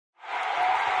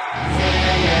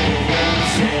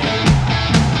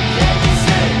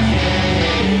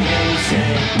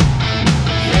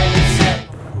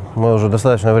Мы уже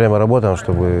достаточное время работаем,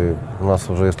 чтобы у нас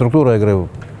уже и структура игры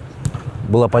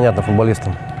была понятна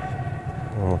футболистам.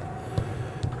 Вот.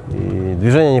 И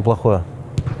движение неплохое.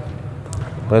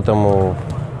 Поэтому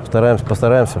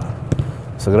постараемся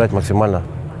сыграть максимально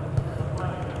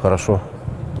хорошо,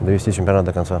 довести чемпионат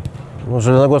до конца. Ну, с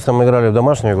Железногорском мы играли в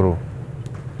домашнюю игру.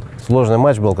 Сложный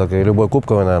матч был, как и любой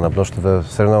кубковый, наверное, потому что это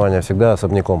соревнование всегда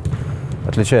особняком.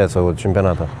 Отличается от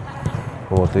чемпионата.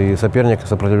 Вот, и соперник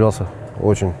сопротивлялся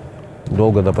очень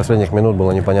долго, до последних минут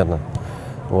было непонятно.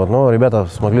 Вот, но ребята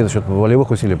смогли за счет волевых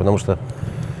усилий, потому что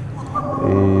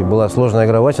и была сложная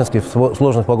игра в Ачинске, в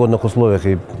сложных погодных условиях.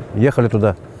 И ехали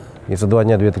туда. И за 2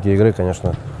 дня 2 такие игры,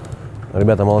 конечно,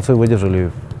 ребята молодцы,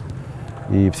 выдержали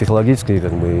и психологически,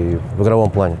 и в игровом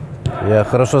плане. Я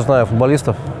хорошо знаю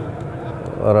футболистов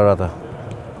Арарата.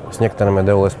 С некоторыми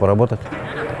довелось поработать.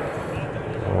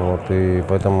 Вот, и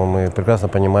поэтому мы прекрасно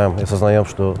понимаем и осознаем,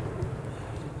 что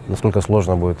насколько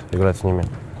сложно будет играть с ними.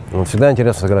 Но всегда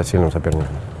интересно сыграть с сильным соперником.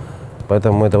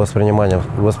 Поэтому мы это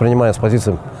воспринимаем с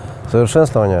позиции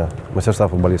совершенствования мастерства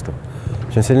футболистов.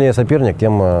 Чем сильнее соперник,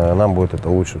 тем нам будет это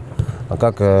лучше. А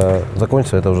как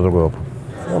закончится, это уже другой вопрос.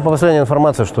 Ну, по последней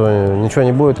информации, что ничего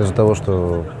не будет из-за того,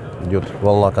 что идет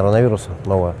волна коронавируса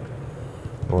новая.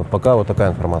 Вот пока вот такая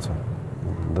информация.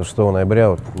 До 6 ноября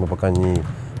вот мы пока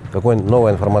никакой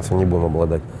новой информации не будем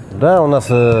обладать. Да, у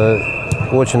нас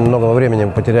очень много времени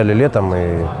мы потеряли летом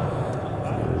и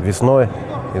весной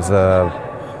из-за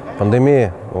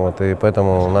пандемии. Вот, и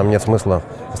поэтому нам нет смысла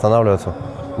останавливаться.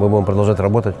 Мы будем продолжать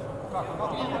работать.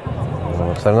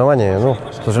 Вот, соревнования, ну,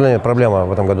 к сожалению, проблема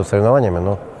в этом году с соревнованиями,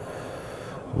 но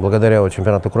благодаря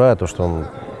чемпионату края, то, что он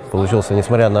получился,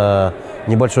 несмотря на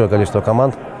небольшое количество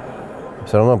команд,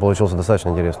 все равно получился достаточно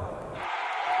интересно.